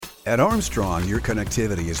At Armstrong, your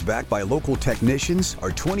connectivity is backed by local technicians,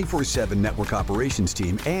 our 24/7 network operations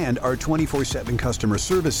team, and our 24/7 customer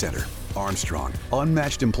service center. Armstrong,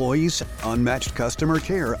 unmatched employees, unmatched customer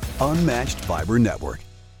care, unmatched fiber network.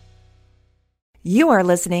 You are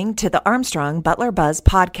listening to the Armstrong Butler Buzz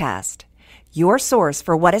podcast, your source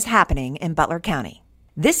for what is happening in Butler County.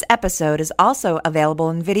 This episode is also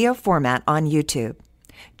available in video format on YouTube.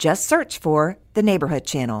 Just search for the Neighborhood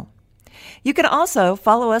Channel. You can also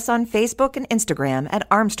follow us on Facebook and Instagram at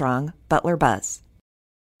Armstrong Butler Buzz.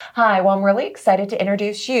 Hi, well, I'm really excited to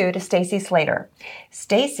introduce you to Stacy Slater.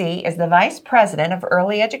 Stacy is the Vice President of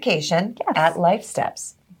Early Education at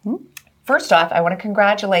Lifesteps. Mm-hmm. First off, I want to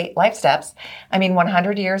congratulate Lifesteps.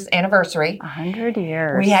 100 years anniversary. 100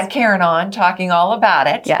 years. We had Karen on talking all about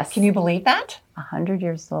it. Yes. Can you believe that? 100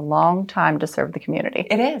 years is a long time to serve the community.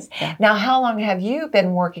 It is. Yeah. Now, how long have you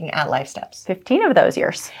been working at Lifesteps? 15 of those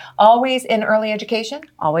years. Always in early education?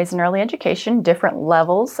 Always in early education, different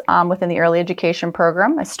levels within the early education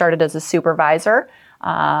program. I started as a supervisor,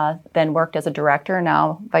 then worked as a director,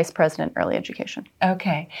 now vice president early education.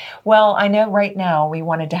 Okay. Well, I know right now we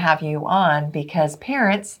wanted to have you on because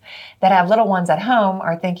parents that have little ones at home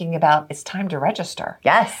are thinking about it's time to register.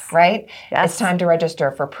 Yes. Right? Yes. It's time to register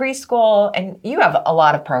for preschool, and you have a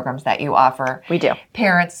lot of programs that you offer. We do.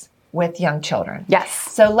 Parents with young children. Yes.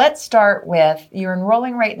 So let's start with, you're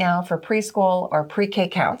enrolling right now for preschool or pre-K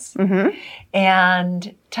counts. Mm-hmm.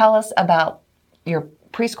 And tell us about your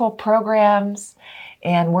preschool programs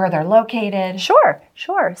and where they're located.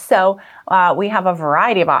 Sure. So we have a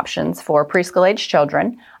variety of options for preschool-age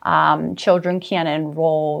children. Children can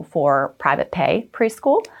enroll for private pay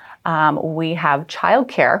preschool. We have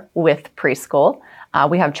childcare with preschool.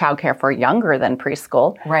 We have childcare for younger than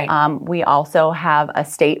preschool. Right. We also have a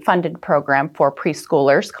state-funded program for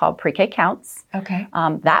preschoolers called Pre-K Counts. Okay.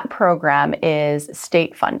 That program is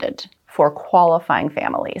state-funded for qualifying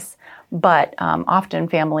families. But often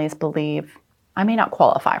families believe, I may not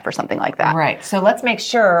qualify for something like that. Right. So let's make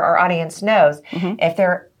sure our audience knows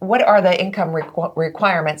what are the income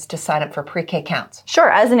requirements to sign up for pre-K counts? Sure.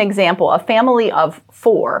 As an example, a family of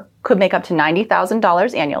 4 could make up to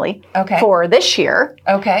 $90,000 annually for this year.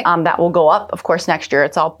 Okay. That will go up, of course, next year.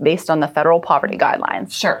 It's all based on the federal poverty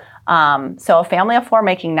guidelines. Sure. So a family of 4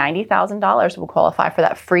 making $90,000 will qualify for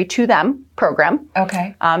that free to them program.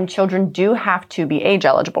 Okay. Children do have to be age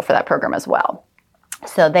eligible for that program as well.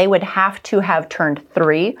 So they would have to have turned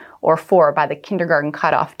 3 or 4 by the kindergarten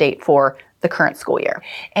cutoff date for the current school year.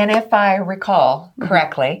 And if I recall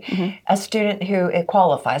correctly, a student who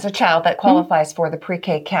qualifies, a child that qualifies for the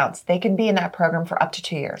pre-K counts, they can be in that program for up to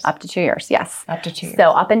 2 years. Up to 2 years, yes. Up to 2 years. So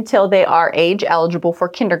up until they are age eligible for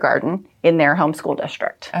kindergarten in their home school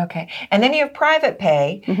district. Okay. And then you have private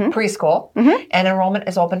pay preschool, and enrollment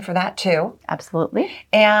is open for that too. Absolutely.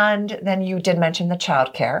 And then you did mention the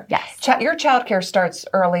child care. Yes. Your child care starts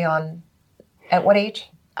early on, at what age?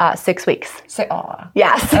 6 weeks.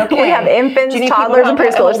 Yes. Okay. We have infants, toddlers, and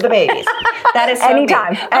preschoolers. The babies. That is so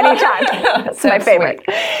anytime. neat. Anytime. It's my favorite.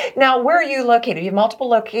 Sweet. Now, where are you located? You have multiple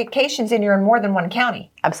locations, and you're in more than one county.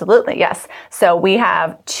 Absolutely, yes. So we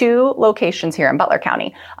have 2 locations here in Butler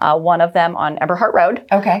County. One of them on Eberhart Road.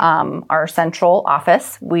 Okay. Our central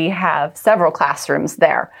office. We have several classrooms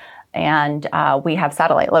there, and we have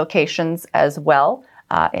satellite locations as well.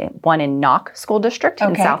 One in Knock School District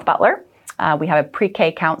in South Butler. We have a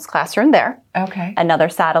pre-K counts classroom there. Okay. Another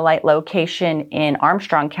satellite location in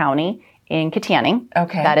Armstrong County in Katanning.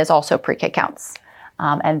 Okay. That is also pre-K counts.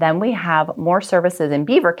 And then we have more services in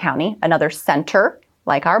Beaver County, another center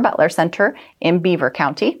like our Butler Center in Beaver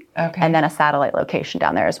County. Okay. And then a satellite location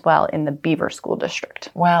down there as well in the Beaver School District.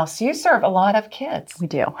 Wow. So you serve a lot of kids. We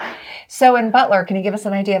do. So in Butler, can you give us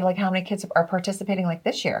an idea of how many kids are participating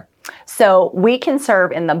this year? So we can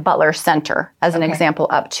serve in the Butler Center, as an example,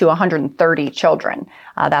 up to 130 children.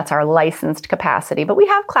 That's our licensed capacity. But we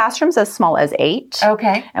have classrooms as small as 8.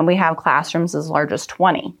 Okay. And we have classrooms as large as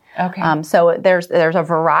 20. Okay. So there's a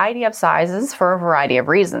variety of sizes for a variety of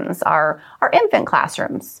reasons. Our infant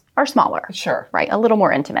classrooms are smaller. Sure. Right, a little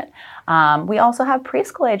more intimate. We also have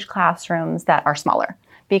preschool age classrooms that are smaller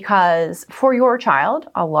because for your child,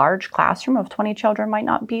 a large classroom of 20 children might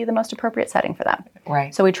not be the most appropriate setting for them.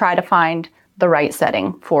 Right. So we try to find the right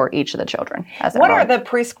setting for each of the children. What are the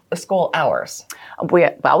preschool hours? We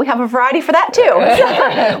have a variety for that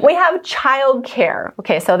too. We have child care.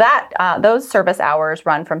 Okay, so that those service hours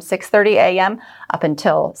run from 6:30 a.m. up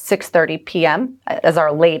until 6:30 p.m. as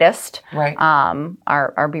our latest. Right.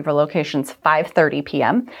 Our Beaver location's 5:30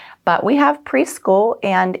 p.m. But we have preschool,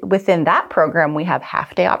 and within that program, we have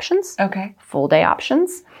half-day options, Okay. full-day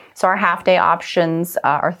options. So our half-day options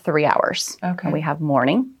are 3 hours. Okay. And we have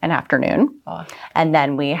morning and afternoon. Oh. And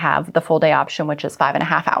then we have the full-day option, which is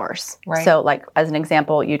 5.5 hours. Right. So like as an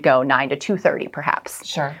example, you'd go 9 to 2:30 perhaps.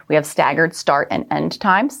 Sure. We have staggered start and end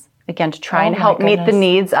times. Again, to try and my help meet the goodness.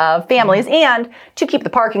 needs of families and to keep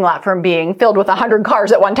the parking lot from being filled with 100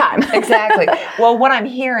 cars at one time. Exactly. Well, what I'm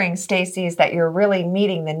hearing, Stacey, is that you're really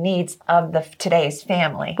meeting the needs of today's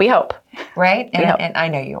family. We hope. Right? And, hope. and I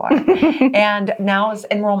know you are. And now is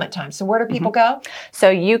enrollment time. So where do people go? So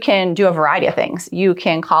you can do a variety of things. You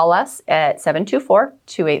can call us at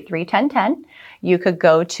 724-283-1010. You could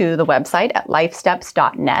go to the website at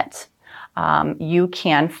lifesteps.net. You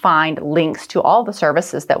can find links to all the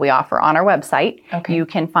services that we offer on our website. Okay. You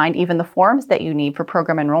can find even the forms that you need for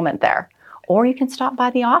program enrollment there. Or you can stop by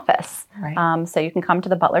the office. Right. So you can come to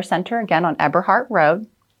the Butler Center, again, on Eberhart Road.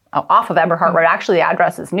 Off of Eberhart Road. Actually, the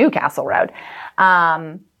address is Newcastle Road.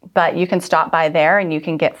 But you can stop by there and you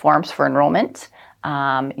can get forms for enrollment.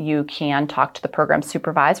 You can talk to the program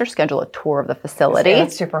supervisor, schedule a tour of the facility. So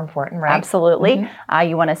that's super important, right? Absolutely.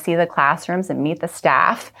 You want to see the classrooms and meet the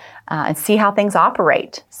staff and see how things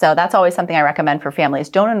operate. So that's always something I recommend for families.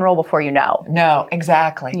 Don't enroll before you know. No,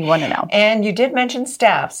 exactly. You want to know. And you did mention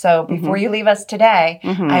staff. So before you leave us today,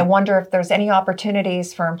 I wonder if there's any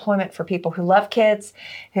opportunities for employment for people who love kids,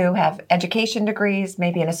 who have education degrees,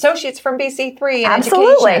 maybe an associate's from BC3 in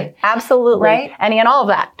Absolutely. education. Absolutely. Right? Any and all of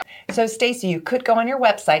that. So Stacey, you could go on your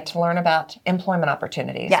website to learn about employment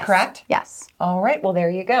opportunities, Yes. correct? Yes. All right. Well, there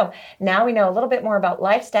you go. Now we know a little bit more about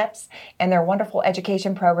Lifesteps and their wonderful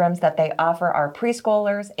education programs that they offer our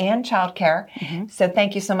preschoolers and childcare. So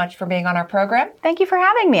thank you so much for being on our program. Thank you for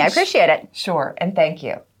having me. I appreciate it. Sure. And thank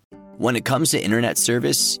you. When it comes to internet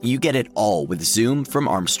service, you get it all with Zoom from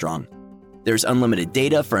Armstrong. There's unlimited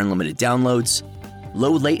data for unlimited downloads,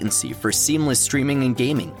 low latency for seamless streaming and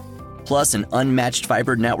gaming, plus an unmatched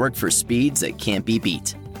fiber network for speeds that can't be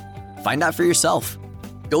beat. Find out for yourself.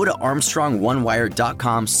 Go to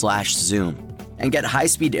armstrongonewire.com/Zoom and get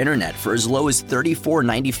high-speed internet for as low as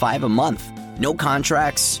 $34.95 a month. No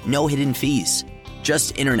contracts, no hidden fees.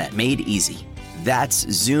 Just internet made easy.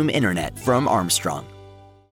 That's Zoom Internet from Armstrong.